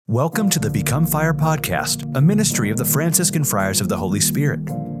Welcome to the Become Fire podcast, a ministry of the Franciscan Friars of the Holy Spirit.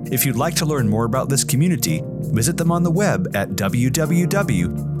 If you'd like to learn more about this community, visit them on the web at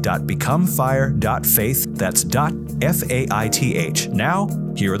www.becomefire.faith. That's .faith.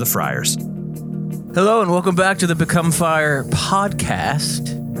 Now, here are the friars. Hello and welcome back to the Become Fire podcast.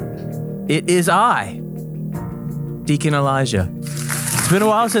 It is I, Deacon Elijah. It's been a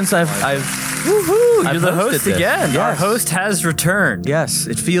while since I've Woohoo! I've You're the hosted host this. again. Yes. Our host has returned. Yes,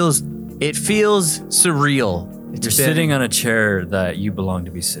 it feels surreal. You're sitting on a chair that you belong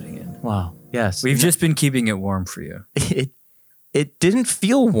to be sitting in. Wow. Yes. We've just been keeping it warm for you. It didn't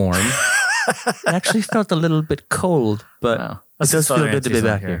feel warm. It actually felt a little bit cold, but Wow. it does feel good to be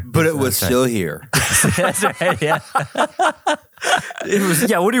back here. But it was still here. That's right. Yeah. It was.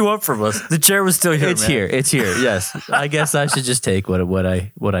 Yeah. What do you want from us? The chair was still here. It's man. here. It's here. Yes. I guess I should just take what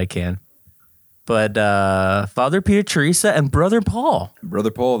I can. But Father Peter Teresa and Brother Paul Brother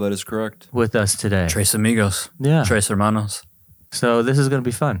Paul, that is correct. with us today. Tres amigos. Yeah. Tres hermanos. So this is going to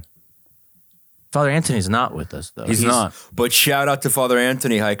be fun. Father Anthony's not with us, though. He's not. But shout out to Father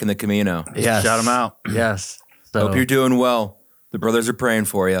Anthony hiking the Camino. Yes. Shout him out. Yes. So, Hope you're doing well. The brothers are praying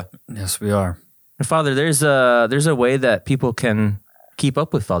for you. Yes, we are. Father, there's a way that people can keep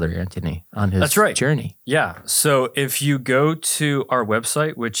up with Father Anthony on his That's right. journey. Yeah. So if you go to our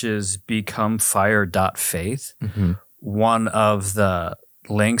website, which is becomefire.faith, one of the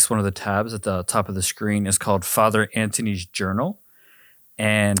links, one of the tabs at the top of the screen is called Father Anthony's Journal.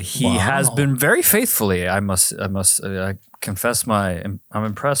 And he has been very faithfully, I confess I'm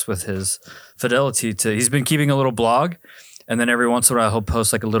impressed with his fidelity he's been keeping a little blog. And then every once in a while, he'll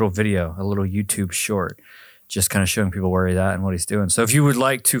post like a little video, a little YouTube short, just kind of showing people where he's at and what he's doing. So if you would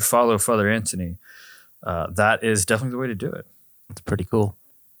like to follow Father Anthony, that is definitely the way to do it. It's pretty cool.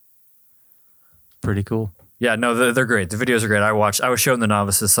 Pretty cool. Yeah, no, they're great. The videos are great. I was showing the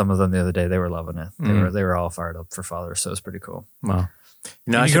novices some of them the other day. They were loving it. They were all fired up for Father, so it's pretty cool. Wow.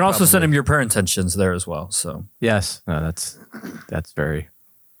 You can also send him your prayer intentions there as well. So yes, no, that's very,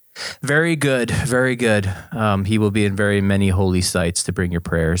 very good. Very good. He will be in very many holy sites to bring your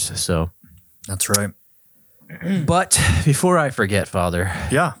prayers. So that's right. But before I forget, Father.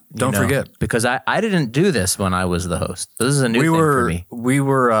 Yeah, don't forget. Because I didn't do this when I was the host. This is a new thing for me. We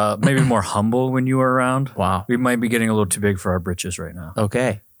were maybe more humble when you were around. Wow. We might be getting a little too big for our britches right now.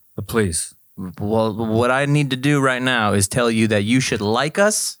 Okay. But please. Well, what I need to do right now is tell you that you should like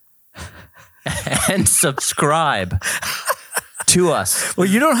us and subscribe to us. Well,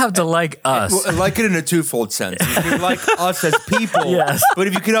 you don't have to like us. Well, like it in a twofold sense. If you like us as people, Yes. But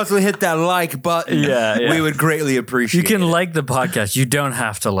if you could also hit that like button, Yeah. we would greatly appreciate You can it. like the podcast. You don't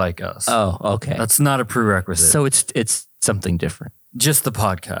have to like us. Oh, okay. That's not a prerequisite. So it's something different. Just the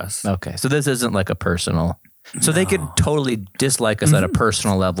podcast. Okay. So this isn't like a personal. So they could totally dislike us at a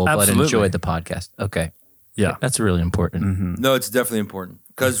personal level, Absolutely. but enjoy the podcast. Okay. Yeah. That's really important. No, it's definitely important.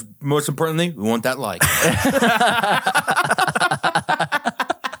 Because most importantly, we want that like.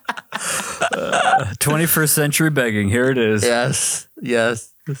 21st century begging. Here it is. Yes.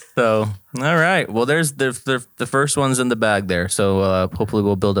 Yes. So, all right. Well, there's the first one's in the bag there. So hopefully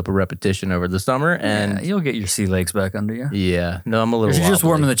we'll build up a repetition over the summer. And Yeah, you'll get your sea legs back under you. no, I'm a little You're just wobbly.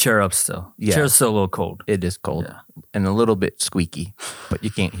 warming the chair up still. Yeah. Chair's still a little cold. It is cold Yeah. and a little bit squeaky, but you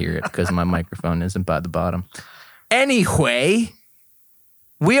can't hear it because my microphone isn't by the bottom. Anyway,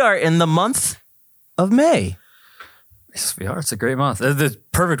 we are in the month of May. Yes, we are. It's a great month. There's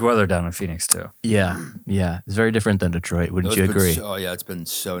perfect weather down in Phoenix, too. Yeah. It's very different than Detroit. Wouldn't you agree? It's been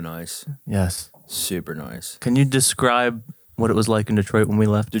so nice. Yes. Super nice. Can you describe what it was like in Detroit when we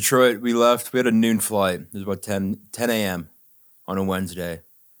left? Detroit, we left. We had a noon flight. It was about 10 a.m. on a Wednesday.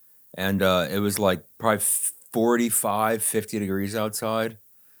 And it was like probably 45, 50 degrees outside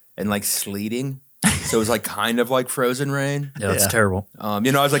and like sleeting. So it was like kind of like frozen rain. Yeah, it's terrible. I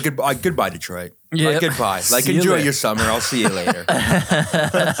was like, goodbye, Detroit. Yeah. Like, goodbye. Like, See you enjoy later. your summer. I'll see you later.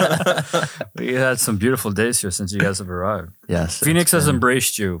 We had some beautiful days here since you guys have arrived. Yes. Phoenix has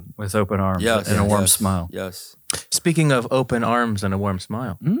embraced you with open arms and a warm smile. Yes. Speaking of open arms and a warm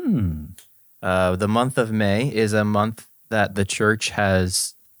smile, the month of May is a month that the church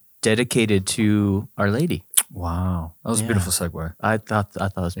has dedicated to Our Lady. Wow. That was a beautiful segue. I thought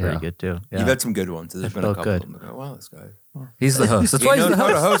it was pretty good too. Yeah. You've had some good ones. There's been a felt couple good. of them. I go, wow, this guy. He's the host. That's He why he's knows the how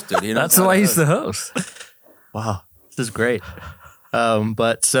to host. host it. He knows That's how why to he's host the it. host. Wow, this is great.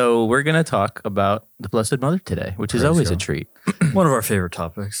 But so we're going to talk about the Blessed Mother today, which is always a treat. One of our favorite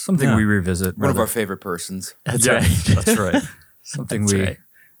topics. Something we revisit. One of our favorite persons. That's Yeah, right. That's right. Something That's we right.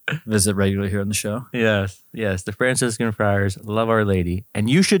 visit regularly here on the show. Yes. The Franciscan Friars love Our Lady, and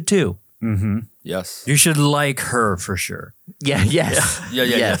you should too. Yes. You should like her for sure. Yeah. Yes.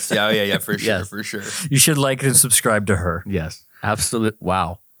 Yes. Yeah, for sure, Yes. for sure. You should like and subscribe to her. Yes. Absolute.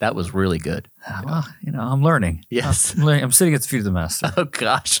 Wow. That was really good. Well, I'm learning. Yes. I'm sitting at the feet of the master. Oh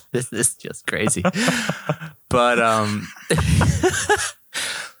gosh, this is just crazy. But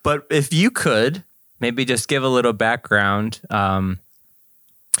but if you could maybe just give a little background.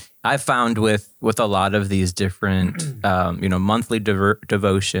 I found with a lot of these different monthly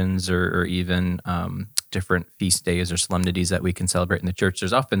devotions or even different feast days or solemnities that we can celebrate in the church,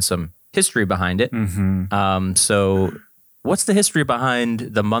 there's often some history behind it. So what's the history behind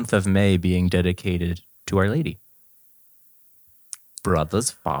the month of May being dedicated to Our Lady?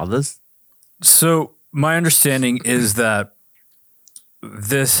 Brothers, fathers? So my understanding is that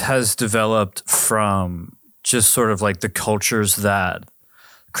this has developed from just sort of like the cultures that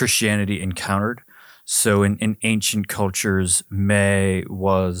Christianity encountered. So in ancient cultures, May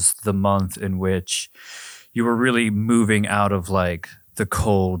was the month in which you were really moving out of like the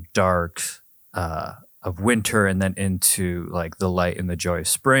cold, dark of winter and then into like the light and the joy of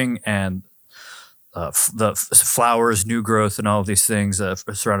spring and the flowers, new growth, and all of these things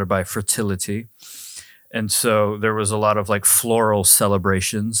surrounded by fertility. And so there was a lot of like floral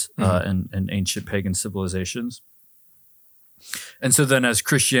celebrations in ancient pagan civilizations. And so then as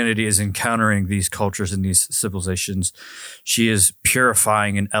Christianity is encountering these cultures and these civilizations, she is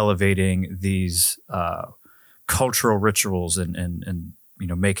purifying and elevating these cultural rituals and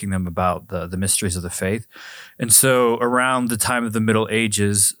making them about the mysteries of the faith. And so around the time of the Middle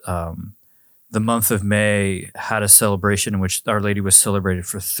Ages, the month of May had a celebration in which Our Lady was celebrated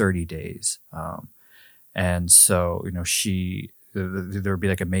for 30 days. And so, there would be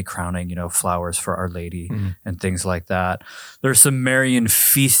like a May crowning, flowers for Our Lady and things like that. There's some Marian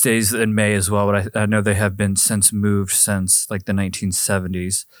feast days in May as well, but I know they have been moved since like the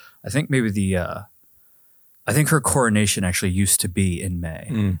 1970s. I think maybe I think her coronation actually used to be in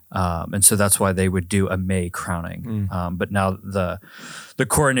May. And so that's why they would do a May crowning. But now the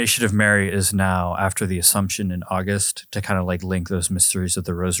coronation of Mary is now after the Assumption in August to kind of like link those mysteries of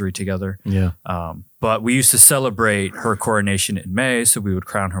the Rosary together. Yeah. But we used to celebrate her coronation in May, so we would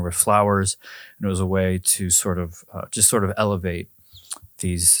crown her with flowers. And it was a way to sort of elevate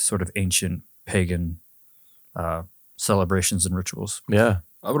these sort of ancient pagan celebrations and rituals. Yeah.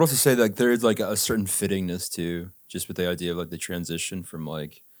 I would also say like there is like a certain fittingness to just with the idea of like the transition from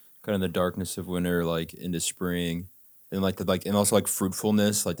like kind of the darkness of winter like into spring and and also like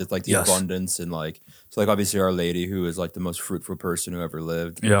fruitfulness, like the Yes. abundance and like so like obviously Our Lady, who is like the most fruitful person who ever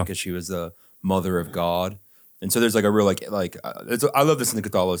lived, Yeah. because she was the mother of God, and so there's like a real I love this in the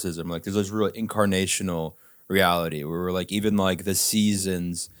Catholicism, like there's this real incarnational reality where we're like even like the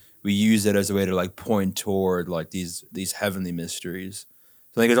seasons we use it as a way to like point toward like these heavenly mysteries.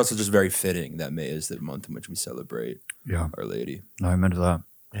 So I think it's also just very fitting that May is the month in which we celebrate Our Lady. No, I meant that.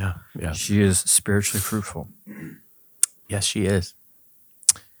 Yeah. Yeah. She is spiritually fruitful. Yes, she is.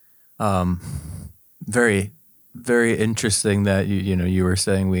 Very, very interesting that you were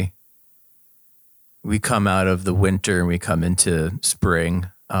saying we come out of the winter and we come into spring,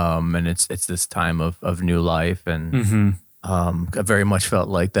 and it's this time of new life, and I very much felt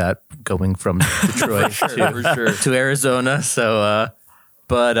like that going from Detroit to Arizona. So,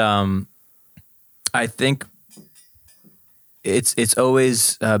 but I think it's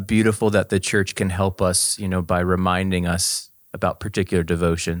always beautiful that the church can help us, by reminding us about particular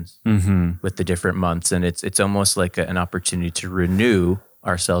devotions with the different months, and it's almost like an opportunity to renew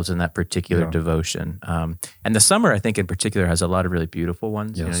ourselves in that particular devotion. And the summer, I think, in particular, has a lot of really beautiful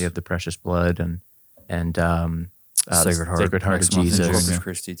ones. Yes. You have the Precious Blood and Sacred Heart of Jesus. Corpus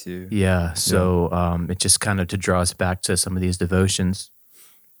Christi too. Yeah. So it just kind of to draw us back to some of these devotions.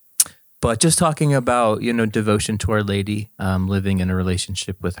 But just talking about, devotion to Our Lady, living in a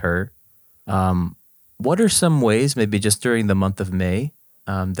relationship with her. What are some ways, maybe just during the month of May,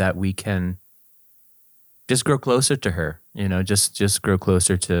 that we can just grow closer to her? Just grow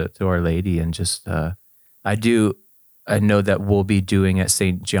closer to Our Lady, and just I know that we'll be doing at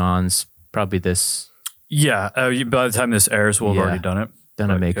St. John's probably this. Yeah, by the time this airs, we'll have already done it. Done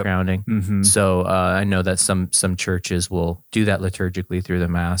a May crowning. So I know that some churches will do that liturgically through the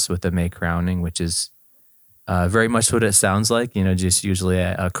Mass with the May crowning, which is very much what it sounds like. Just usually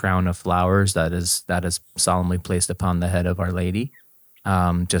a crown of flowers that is solemnly placed upon the head of Our Lady,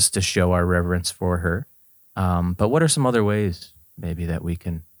 just to show our reverence for her. But what are some other ways maybe that we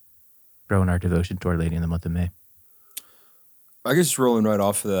can grow in our devotion to Our Lady in the month of May? I guess rolling right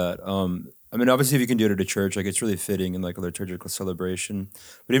off of that, I mean, obviously, if you can do it at a church, like it's really fitting in like a liturgical celebration.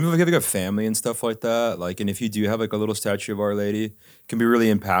 But even if you have like a family and stuff like that, like, and if you do have like a little statue of Our Lady, it can be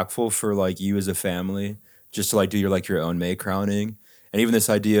really impactful for like you as a family, just to like do your own May crowning, and even this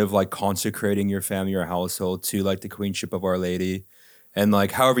idea of like consecrating your family or household to like the Queenship of Our Lady, and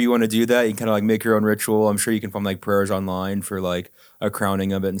like however you want to do that, you can kind of like make your own ritual. I'm sure you can find like prayers online for like a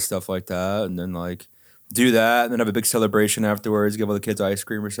crowning of it and stuff like that, and then like do that, and then have a big celebration afterwards. Give all the kids ice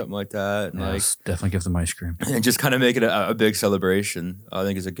cream or something like that, and Yes, definitely give them ice cream. and just kind of make it a big celebration. I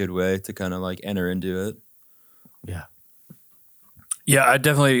think is a good way to kind of like enter into it. Yeah. Yeah, I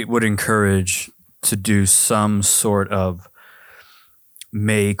definitely would encourage to do some sort of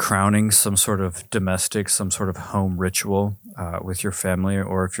May crowning, some sort of domestic, some sort of home ritual with your family,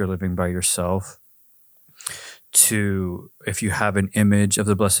 or if you're living by yourself. If you have an image of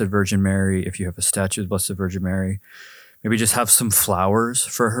the Blessed Virgin Mary, if you have a statue of the Blessed Virgin Mary, maybe just have some flowers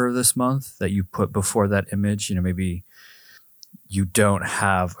for her this month that you put before that image. You know, maybe you don't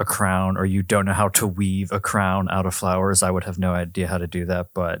have a crown, or you don't know how to weave a crown out of flowers. I would have no idea how to do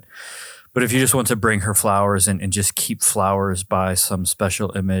that. But if you just want to bring her flowers and just keep flowers by some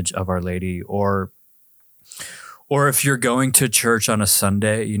special image of Our Lady, or if you're going to church on a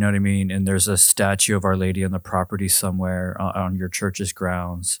Sunday, you know what I mean, and there's a statue of Our Lady on the property somewhere on your church's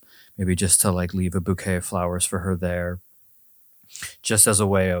grounds, maybe just to like leave a bouquet of flowers for her there, just as a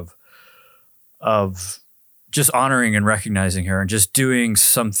way of just honoring and recognizing her and just doing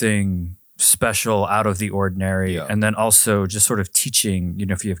something special out of the ordinary. Yeah. And then also just sort of teaching, you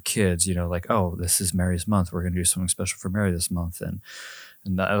know, if you have kids, you know, like, oh, this is Mary's month, we're going to do something special for Mary this month. And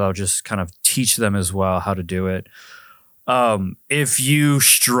that'll just kind of teach them as well how to do it. If you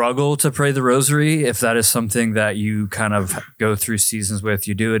struggle to pray the rosary, if that is something that you kind of go through seasons with,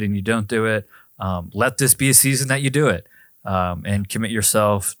 you do it and you don't do it, let this be a season that you do it, and commit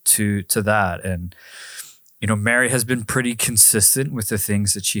yourself to that. And, you know, Mary has been pretty consistent with the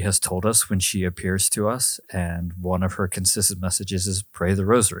things that she has told us when she appears to us. And one of her consistent messages is pray the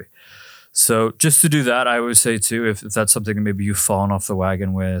rosary. So just to do that, I would say too, if that's something that maybe you've fallen off the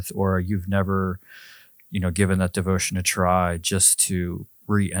wagon with, or you've never, you know, given that devotion a try, just to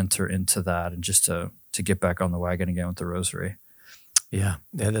re-enter into that and just to get back on the wagon again with the rosary. Yeah,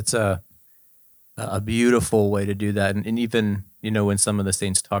 that's a beautiful way to do that. And even, you know, when some of the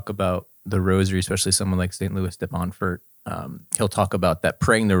saints talk about the rosary, especially someone like St. Louis de Montfort, he'll talk about that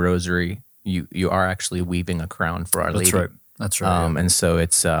praying the rosary, you are actually weaving a crown for Our Lady. That's right. And so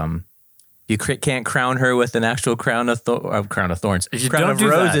it's you can't crown her with an actual crown of thorns. Crown of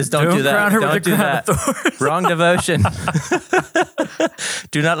roses. Don't do that. Crown her Don't with do a crown that. of thorns. Wrong devotion.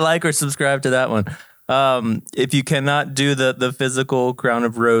 Do not like or subscribe to that one. If you cannot do the physical crown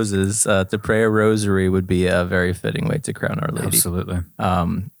of roses, to pray a rosary would be a very fitting way to crown Our Lady. Absolutely.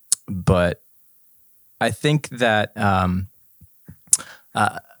 But I think that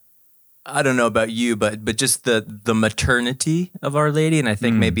I don't know about you, but just the maternity of Our Lady, and I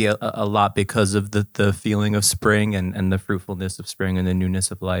think maybe a lot because of the feeling of spring and the fruitfulness of spring and the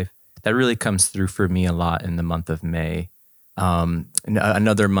newness of life, that really comes through for me a lot in the month of May.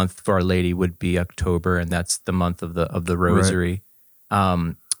 Another month for Our Lady would be October, and that's the month of the Rosary.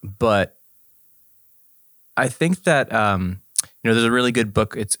 Right. But I think that there's a really good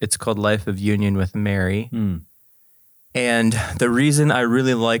book. It's called Life of Union with Mary. And the reason I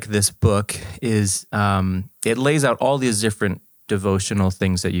really like this book is it lays out all these different devotional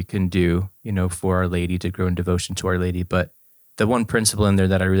things that you can do, for Our Lady, to grow in devotion to Our Lady. But the one principle in there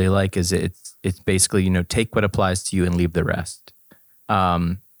that I really like is it's basically, take what applies to you and leave the rest.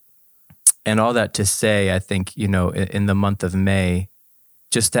 And all that to say, I think, in the month of May,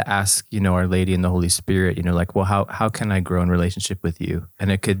 just to ask, Our Lady and the Holy Spirit, well, how can I grow in relationship with you? And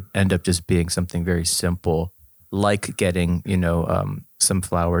it could end up just being something very simple, like getting, some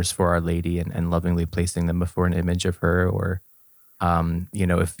flowers for Our Lady and lovingly placing them before an image of her. Or,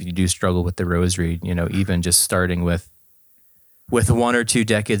 if you do struggle with the rosary, even just starting with 1 or 2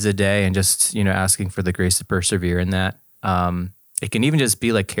 decades a day and just, asking for the grace to persevere in that. It can even just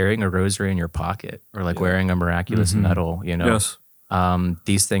be like carrying a rosary in your pocket, or like wearing a miraculous medal, Yes.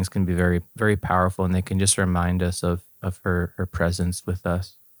 These things can be very, very powerful, and they can just remind us of her presence with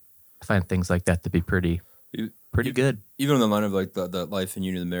us. I find things like that to be pretty good. Even on the line of like the Life and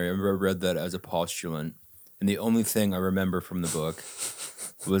Union of Mary, I remember I read that as a postulant, and the only thing I remember from the book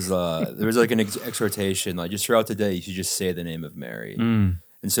was there was like an exhortation, like just throughout the day you should just say the name of Mary.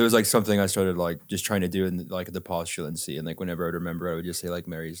 And so it was like something I started like just trying to do in like the postulancy, and like whenever I would remember, I would just say like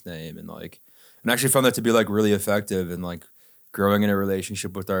Mary's name, and actually found that to be like really effective, and like growing in a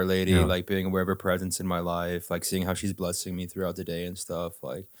relationship with Our Lady, Yeah. like being aware of her presence in my life, like seeing how she's blessing me throughout the day and stuff.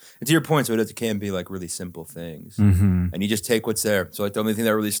 Like, and to your point, so it can be like really simple things, Mm-hmm. and you just take what's there. So like the only thing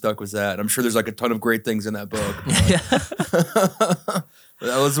that really stuck was that. And I'm sure there's like a ton of great things in that book. But, but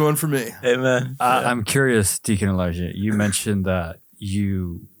that was the one for me. Amen. I'm curious, Deacon Elijah, you mentioned that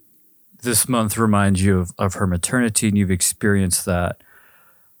this month reminds you of her maternity, and you've experienced that.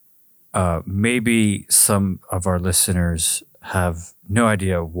 Maybe some of our listeners have no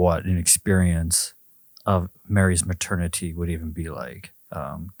idea what an experience of Mary's maternity would even be like,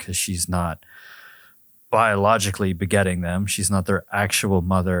 because she's not biologically begetting them. She's not their actual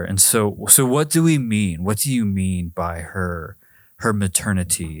mother. And so what do we mean? What do you mean by her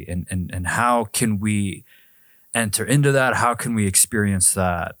maternity, and how can we enter into that? How can we experience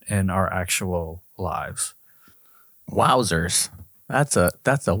that in our actual lives? Wowzers. That's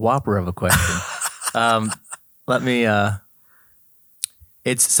a whopper of a question. Let me,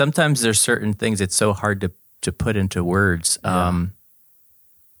 it's sometimes there's certain things it's so hard to put into words. But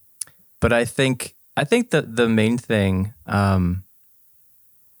I think that the main thing,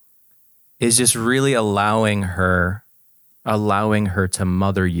 is just really allowing her to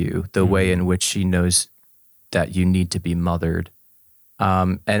mother you the way in which she knows that you need to be mothered.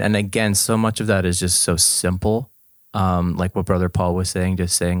 And again, so much of that is just so simple. Like what Brother Paul was saying,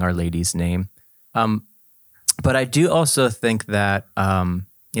 just saying Our Lady's name. But I do also think that,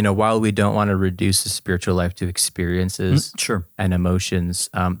 while we don't want to reduce the spiritual life to experiences Sure. and emotions,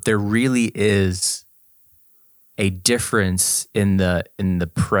 there really is a difference in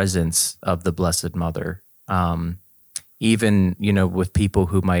the presence of the Blessed Mother. Even, with people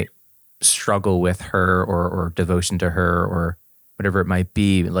who might struggle with her or devotion to her or whatever it might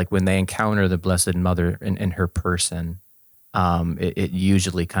be, like when they encounter the Blessed Mother in her person, it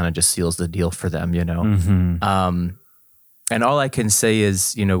usually kind of just seals the deal for them, Mm-hmm. And all I can say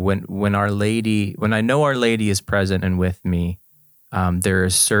is, when I know Our Lady is present and with me, there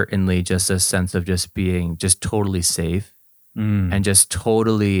is certainly just a sense of just being just totally safe and just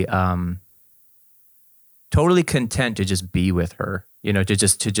totally content to just be with her, to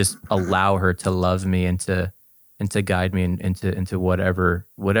just allow her to love me and to guide me into whatever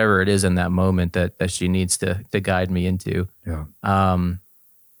it is in that moment that she needs to guide me into. Yeah.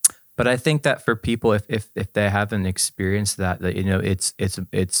 But I think that for people, if they haven't experienced that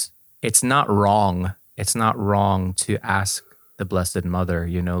it's not wrong. It's not wrong to ask the Blessed Mother,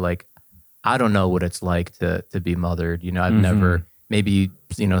 like, I don't know what it's like to be mothered. I've never, maybe,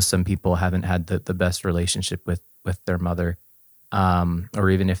 some people haven't had the best relationship with their mother. Or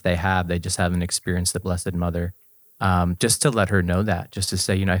even if they have, they just haven't experienced the Blessed Mother. Just to let her know that, just to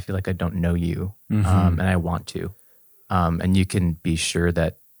say, I feel like I don't know you, and I want to. And you can be sure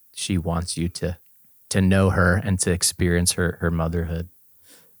that she wants you to know her and to experience her motherhood.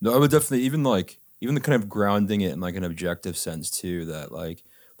 No, I would definitely even the kind of grounding it in like an objective sense too, that like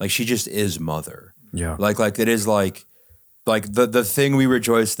she just is mother. Yeah. Like it is like the thing we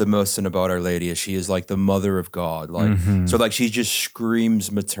rejoice the most in about Our Lady is she is like the mother of God. Like, so like she just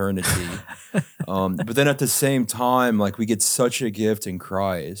screams maternity. But then at the same time, like we get such a gift in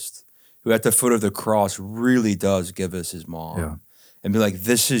Christ, who at the foot of the cross really does give us his mom. Yeah. And be like,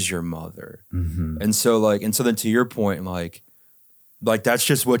 this is your mother. And so then to your point, like that's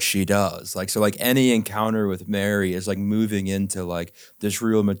just what she does. Like, so like any encounter with Mary is like moving into like this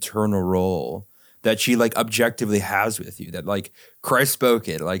real maternal role that she like objectively has with you, that like Christ spoke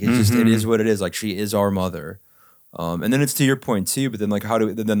it. Like it's just, it is what it is. Like she is our mother. And then it's to your point too, but then like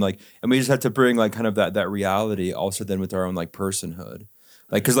and we just have to bring like kind of that reality also then with our own like personhood.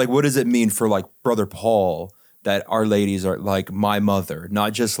 Like, cause like, what does it mean for like Brother Paul that Our Ladies are like my mother,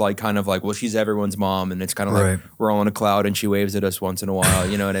 not just like kind of like, well, she's everyone's mom and it's kind of like we're all on a cloud and she waves at us once in a while.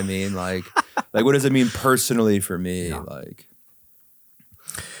 You know what I mean? Like what does it mean personally for me? Yeah. Like,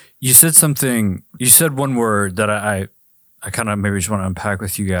 you said one word that I kind of maybe just want to unpack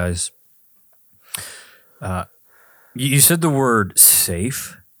with you guys. You said the word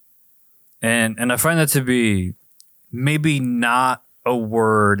safe, and I find that to be maybe not a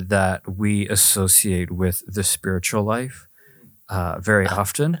word that we associate with the spiritual life very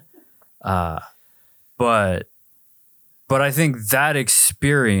often. But I think that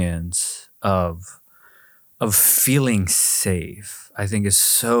experience of feeling safe, I think is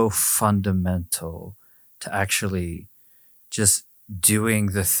so fundamental to actually just doing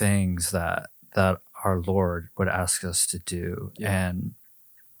the things that our Lord would ask us to do. Yeah.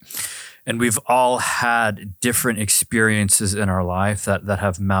 And we've all had different experiences in our life that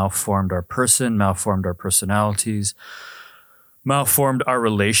have malformed our person, malformed our personalities. malformed our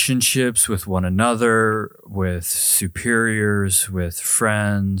relationships with one another, with superiors, with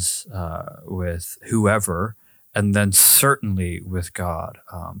friends, with whoever, and then certainly with God,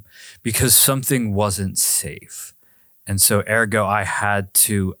 because something wasn't safe. And so ergo, I had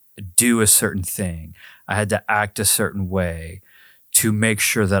to do a certain thing. I had to act a certain way to make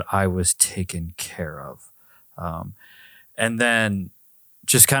sure that I was taken care of. And then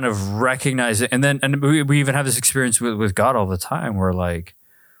just kind of recognize it. And we even have this experience with God all the time where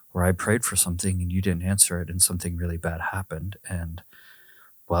I prayed for something and you didn't answer it and something really bad happened. And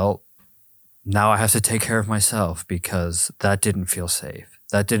well, now I have to take care of myself because that didn't feel safe.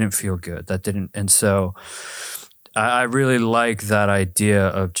 That didn't feel good. And so I really like that idea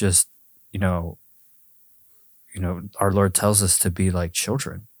of just, our Lord tells us to be like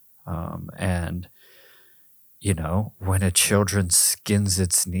children. And when a children skins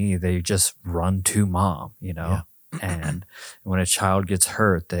its knee, they just run to mom, Yeah. And when a child gets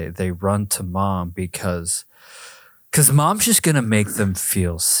hurt, they run to mom because mom's just going to make them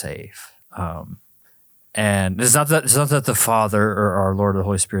feel safe. And it's not that the Father or our Lord or the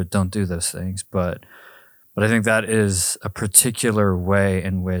Holy Spirit don't do those things, but I think that is a particular way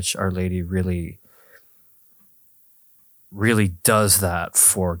in which Our Lady really, really does that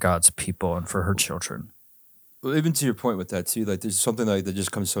for God's people and for her children. Well, even to your point with that too, like there's something like that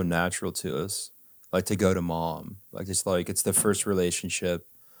just comes so natural to us, like to go to mom, like it's the first relationship,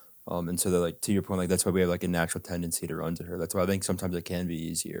 and so like to your point, like that's why we have like a natural tendency to run to her. That's why I think sometimes it can be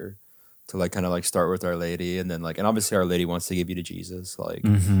easier to like kind of like start with Our Lady, and then and obviously Our Lady wants to give you to Jesus, like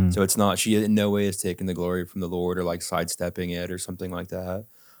so it's not, she in no way is taking the glory from the Lord or like sidestepping it or something like that,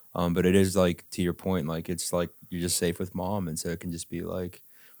 but it is like to your point, like it's like you're just safe with mom, and so it can just be like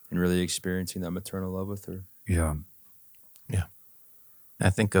and really experiencing that maternal love with her. Yeah. I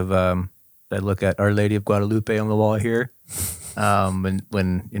think of I look at Our Lady of Guadalupe on the wall here. When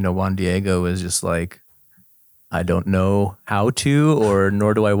Juan Diego was just like, I don't know how to, or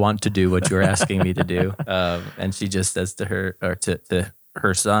nor do I want to do what you're asking me to do. And she just says to her, or to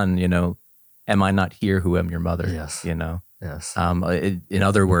her son, am I not here who am your mother? Yes. Yes. In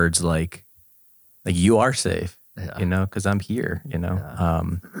other words, like you are safe, Yeah. because I'm here, Yeah.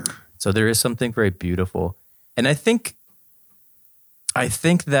 So there is something very beautiful. And I think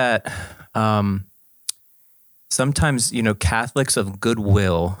that sometimes, Catholics of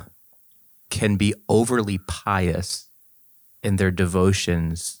goodwill can be overly pious in their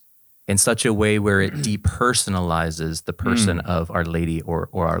devotions in such a way where it depersonalizes the person of Our Lady or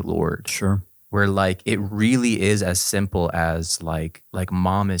our Lord. Sure. Where like it really is as simple as like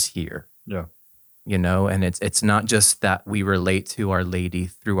mom is here. Yeah. And it's not just that we relate to Our Lady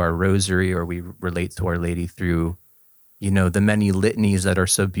through our rosary, or we relate to Our Lady through, the many litanies that are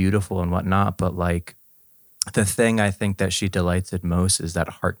so beautiful and whatnot. But like the thing I think that she delights in most is that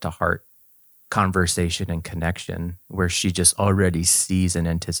heart-to-heart conversation and connection where she just already sees and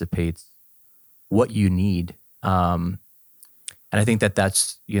anticipates what you need. And I think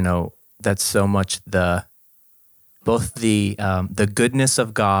that's so much both the goodness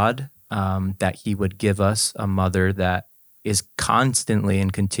of God, that he would give us a mother that is constantly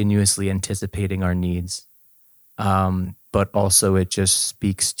and continuously anticipating our needs. But also it just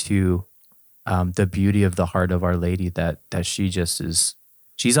speaks to the beauty of the heart of Our Lady that she just is,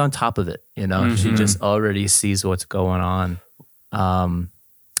 she's on top of it, She just already sees what's going on. And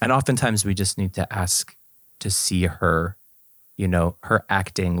oftentimes we just need to ask to see her, her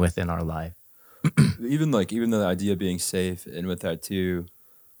acting within our life. even the idea of being safe, and with that too,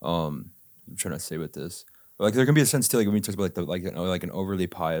 I'm trying to say with this, like there can be a sense too, like when we talk about like an overly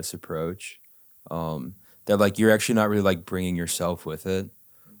pious approach, that like you're actually not really like bringing yourself with it,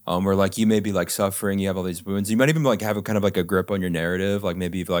 where like you may be like suffering, you have all these wounds, you might even like have a kind of like a grip on your narrative, like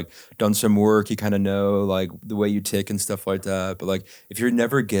maybe you've like done some work, you kind of know like the way you tick and stuff like that, but like if you're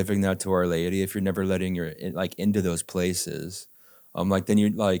never giving that to Our Lady, if you're never letting your like into those places, like then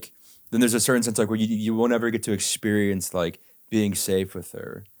you're like, then there's a certain sense like where you won't ever get to experience like being safe with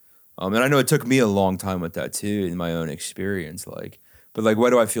her. And I know it took me a long time with that too in my own experience, like, but like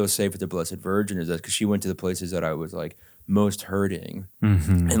why do I feel safe with the Blessed Virgin is that because she went to the places that I was like most hurting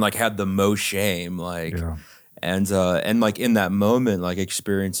and like had the most shame, like, and like in that moment, like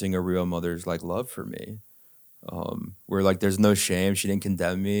experiencing a real mother's like love for me, where like there's no shame, she didn't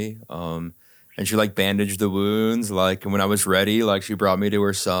condemn me, and she like bandaged the wounds, like, and when I was ready, like she brought me to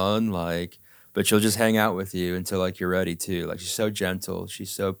her son, like, but she'll just hang out with you until like you're ready too. Like she's so gentle,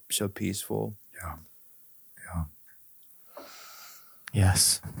 she's so peaceful. Yeah.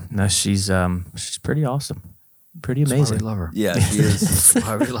 Yes. No, she's pretty awesome. Pretty amazing. That's why we love her. Yeah, she is. That's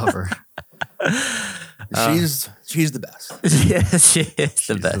why we love her. She's the best. Yes, she is She's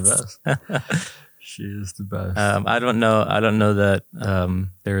the best. She is the best. I don't know that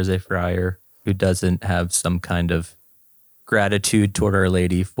there is a friar who doesn't have some kind of gratitude toward Our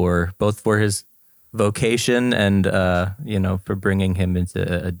Lady for his vocation and for bringing him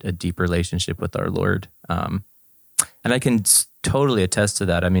into a deep relationship with our Lord. And I can totally attest to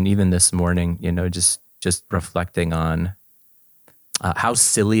that. I mean, even this morning, just reflecting on how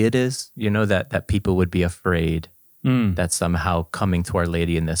silly it is, that people would be afraid that somehow coming to Our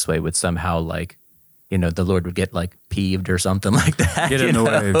Lady in this way would somehow the Lord would get peeved or something like that. Get in the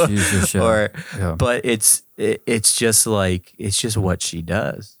way of Jesus. Yeah. But it's just what she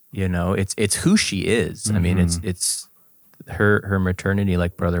does. It's who she is. I mean, it's her maternity,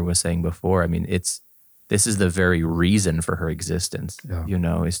 like brother was saying before. I mean, this is the very reason for her existence.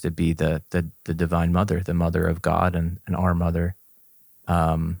 Yeah. Is to be the divine mother, the mother of God and our mother,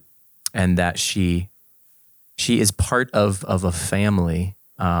 and that she is part of a family.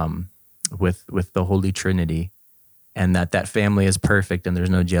 With the Holy Trinity, and that family is perfect and there's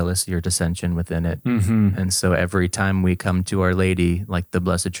no jealousy or dissension within it. Mm-hmm. And so every time we come to Our Lady, like the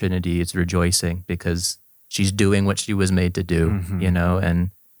Blessed Trinity is rejoicing because she's doing what she was made to do,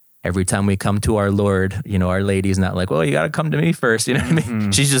 and every time we come to our Lord, Our Lady's not like, well, you got to come to me first. You know what I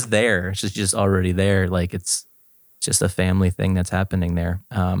mean? She's just there. She's just already there. Like it's just a family thing that's happening there.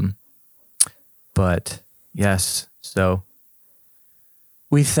 But yes, so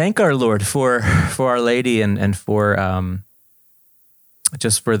we thank our Lord for Our Lady and for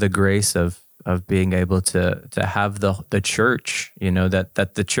just for the grace of being able to have the church,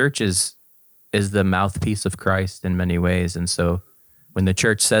 that the church is the mouthpiece of Christ in many ways. And so when the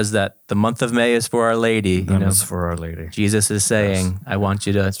church says that the month of May is for Our Lady, it's for Our Lady. Jesus is saying, I want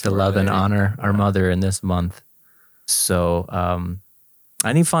you to love and honor our mother in this month. So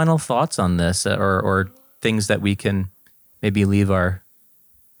any final thoughts on this or things that we can maybe leave our,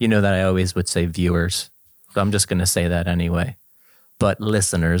 that I always would say viewers, so I'm just going to say that anyway, but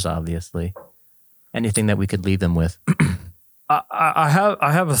listeners, obviously, anything that we could leave them with. I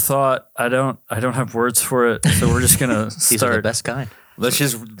have a thought. I don't have words for it. So we're just going to start. These are the best kind. Let's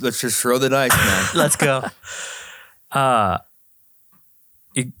just throw the dice, man. Let's go. God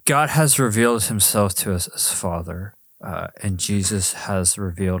has revealed himself to us as Father, and Jesus has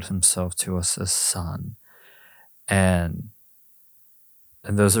revealed himself to us as Son. And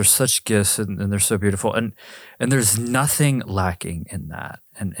those are such gifts, and they're so beautiful. And there's nothing lacking in that,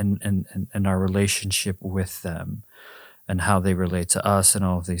 and our relationship with them, and how they relate to us, and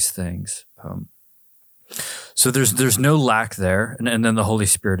all of these things. So there's no lack there, and then the Holy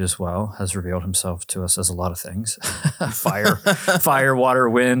Spirit as well has revealed himself to us as a lot of things: fire, water,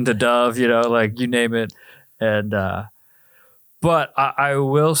 wind, a dove, you name it. And but I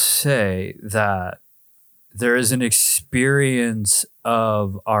will say that there is an experience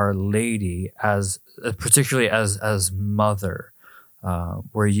of Our Lady particularly as mother,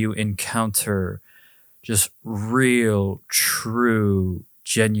 where you encounter just real, true,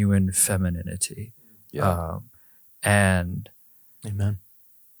 genuine femininity. Yeah. Amen.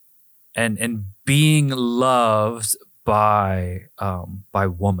 And being loved by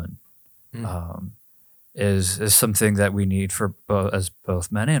woman, is something that we need for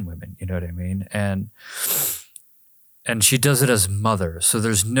both men and women. You know what I mean? And she does it as mother. So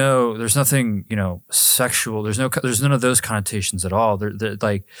there's nothing, sexual. There's none of those connotations at all.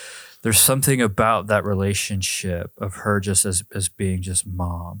 There's something about that relationship of her just as being just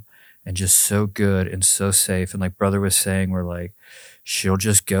mom, and just so good and so safe. And like brother was saying, we're she'll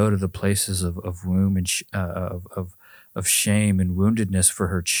just go to the places of womb and of shame and woundedness for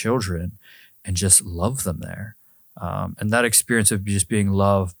her children, and just love them there. And that experience of just being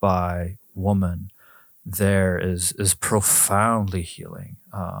loved by woman there is profoundly healing.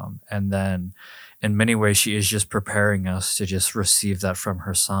 And then in many ways, she is just preparing us to just receive that from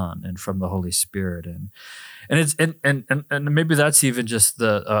her Son and from the Holy Spirit. And it's and maybe that's even just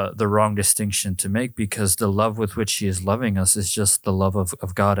the wrong distinction to make, because the love with which she is loving us is just the love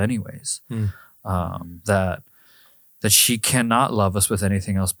of God anyways. That she cannot love us with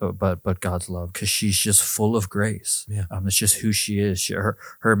anything else but God's love, because she's just full of grace. Yeah. It's just who she is. Her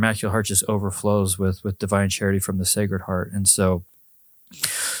Immaculate Heart just overflows with divine charity from the Sacred Heart. And so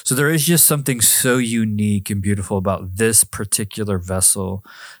there is just something so unique and beautiful about this particular vessel,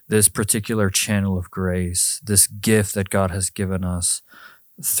 this particular channel of grace, this gift that God has given us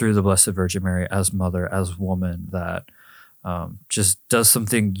through the Blessed Virgin Mary as mother, as woman, that just does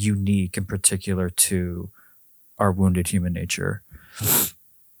something unique and particular to our wounded human nature.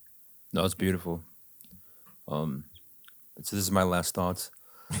 No, it's beautiful. So this is my last thoughts.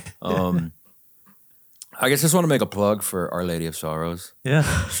 I guess I just want to make a plug for Our Lady of Sorrows. Yeah.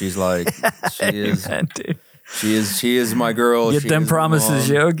 She's like, Amen, dude. she is my girl. Get She them is promises,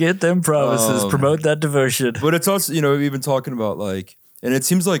 mom. yo. Get them promises. Promote that devotion. But it's also, we've been talking about like, and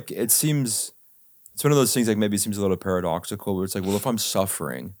it's one of those things like maybe it seems a little paradoxical where it's like, well, if I'm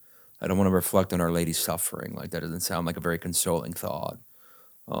suffering, I don't want to reflect on Our Lady's suffering. Like that doesn't sound like a very consoling thought.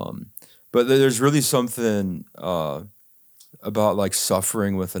 But there's really something about like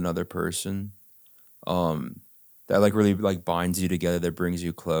suffering with another person that like really like binds you together, that brings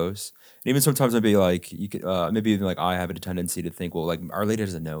you close. And even sometimes maybe like you could maybe even like I have a tendency to think, well, like Our Lady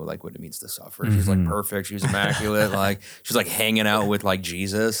doesn't know like what it means to suffer. She's like perfect, she's immaculate, like she's like hanging out with like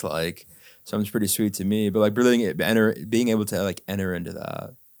Jesus, like sounds pretty sweet to me. But like really being able to like enter into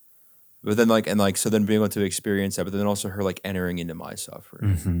that. But then so then being able to experience that, but then also her like entering into my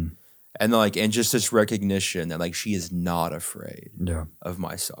suffering. And just this recognition that like she is not afraid of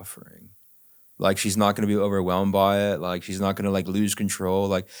my suffering. Like she's not going to be overwhelmed by it. Like she's not going to like lose control.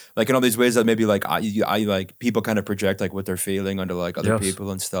 Like in all these ways that maybe like I like people kind of project like what they're feeling onto like other people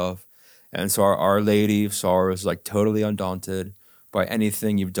and stuff. And so our Lady of Sorrows is like totally undaunted by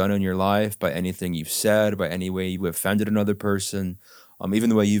anything you've done in your life, by anything you've said, by any way you've offended another person, even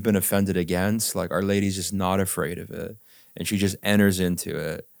the way you've been offended against. Like Our Lady's just not afraid of it, and she just enters into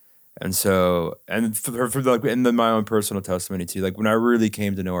it. And so, and for like in my own personal testimony too, like when I really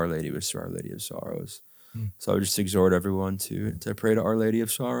came to know Our Lady was through Our Lady of Sorrows. So I would just exhort everyone to pray to Our Lady of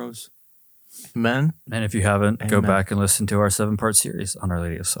Sorrows. Amen. And if you haven't, go back and listen to our 7-part series on Our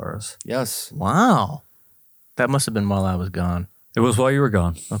Lady of Sorrows. Yes. Wow. That must have been while I was gone. It was while you were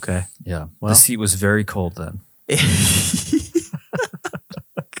gone. Okay. Yeah. Well. The seat was very cold then.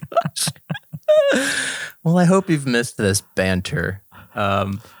 Well, I hope you've missed this banter.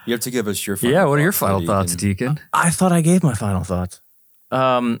 You have to give us your final Yeah, what are your thoughts, final thoughts, Deacon? I thought I gave my final thoughts.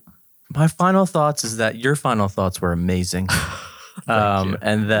 My final thoughts is that your final thoughts were amazing.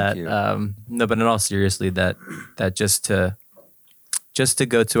 And that no, but in all seriously, that just to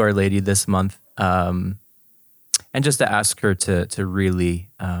go to Our Lady this month, and just to ask her to really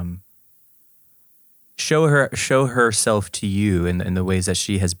show herself to you in the ways that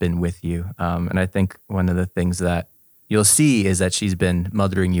she has been with you. And I think one of the things that you'll see is that she's been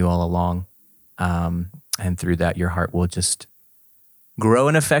mothering you all along. And through that, your heart will just grow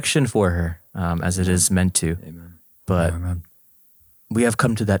in affection for her, as it is meant to. Amen. But Amen. we have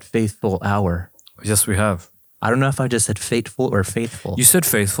come to that faithful hour. Yes, we have. I don't know if I just said fateful or faithful. You said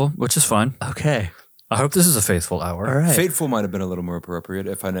faithful, which is fine. Okay. I hope this is a faithful hour. All right. Faithful might have been a little more appropriate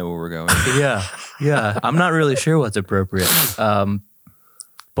if I know where we're going. Yeah. I'm not really sure what's appropriate.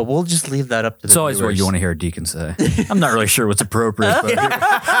 But we'll just leave that up to the It's always what viewers. you want to hear a deacon say. I'm not really sure what's appropriate, but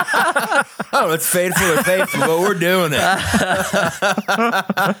Oh, it's faithful or faithful, but we're doing it.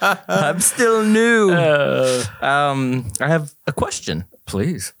 I'm still new. I have a question.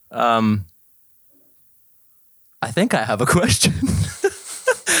 please. I think I have a question.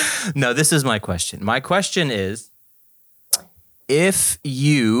 No, this is my question. My question is, if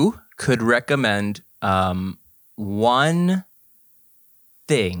you could recommend one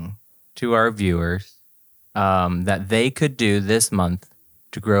thing to our viewers that they could do this month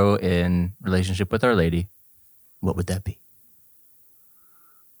to grow in relationship with Our Lady, what would that be?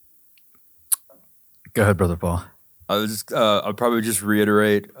 Go ahead, Brother Paul. I'll probably just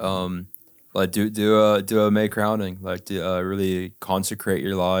reiterate, like do a May crowning, like to really consecrate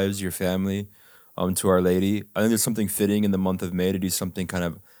your lives, your family, to Our Lady. I think there's something fitting in the month of May to do something kind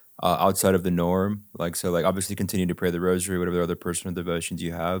of outside of the norm. Like obviously continue to pray the Rosary, whatever other personal devotions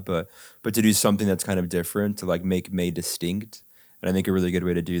you have, but to do something that's kind of different, to like make May distinct. And I think a really good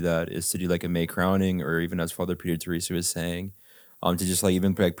way to do that is to do like a May crowning, or even as Father Peter Teresa was saying, to just like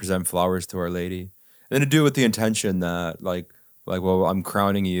even like present flowers to Our Lady. And then to do it with the intention that like, well, I'm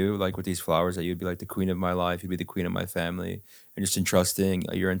crowning you like with these flowers, that you'd be like the queen of my life, you'd be the queen of my family, and just entrusting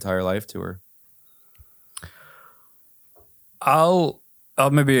your entire life to her. I'll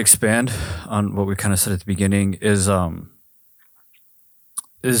maybe expand on what we kind of said at the beginning is to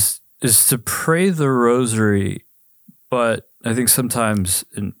pray the Rosary, but I think sometimes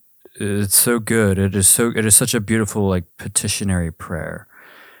it's so good. It is such a beautiful like petitionary prayer,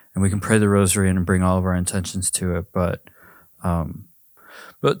 and we can pray the Rosary and bring all of our intentions to it, but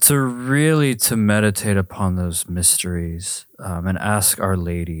to really to meditate upon those mysteries and ask Our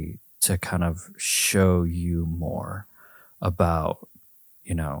Lady to kind of show you more about,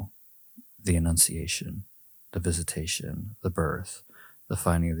 the Annunciation, the Visitation, the birth, the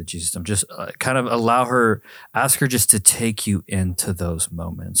finding of the Jesus. Just kind of ask her just to take you into those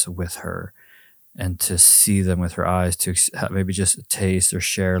moments with her and to see them with her eyes, to maybe just taste or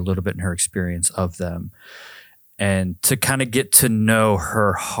share a little bit in her experience of them, and to kind of get to know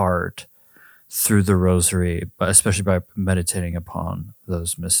her heart through the rosary, but especially by meditating upon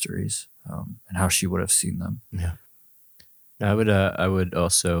those mysteries and how she would have seen them. Yeah. I would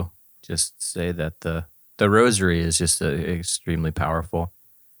also just say that the rosary is just extremely powerful.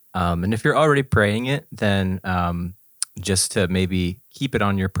 And if you're already praying it, then just to maybe keep it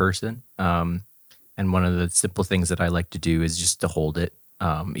on your person. And one of the simple things that I like to do is just to hold it,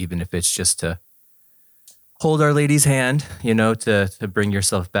 even if it's just to hold Our Lady's hand, to bring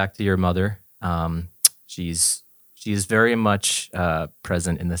yourself back to your mother. She's very much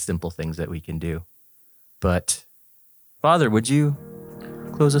present in the simple things that we can do. But Father, would you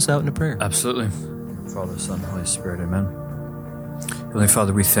close us out in a prayer? Absolutely. Father, Son, Holy Spirit, amen. Heavenly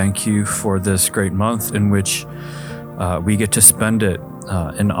Father, we thank you for this great month in which we get to spend it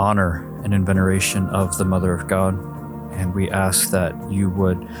in honor and in veneration of the Mother of God. And we ask that you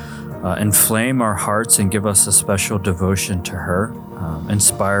would inflame our hearts and give us a special devotion to her,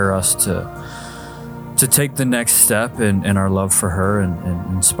 inspire us to take the next step in our love for her,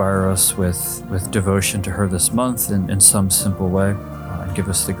 and inspire us with devotion to her this month in some simple way, and give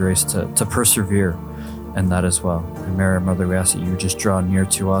us the grace to persevere in that as well. And Mary, our Mother, we ask that you would just draw near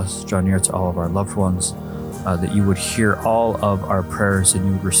to us, draw near to all of our loved ones, that you would hear all of our prayers and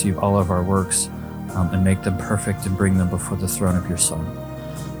you would receive all of our works and make them perfect and bring them before the throne of your Son.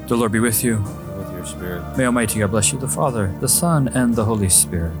 The Lord be with you. With your spirit. May Almighty God bless you, the Father, the Son, and the Holy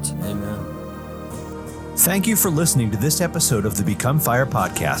Spirit. Amen. Thank you for listening to this episode of the Become Fire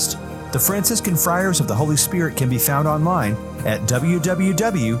podcast. The Franciscan Friars of the Holy Spirit can be found online at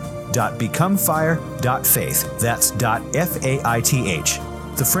www.becomefire.faith. That's .faith.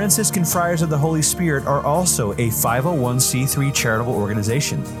 The Franciscan Friars of the Holy Spirit are also a 501c3 charitable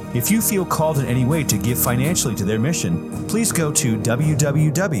organization. If you feel called in any way to give financially to their mission, please go to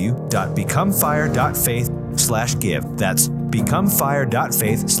www.becomefire.faith/give. That's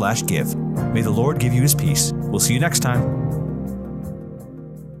becomefire.faith/give. May the Lord give you his peace. We'll see you next time.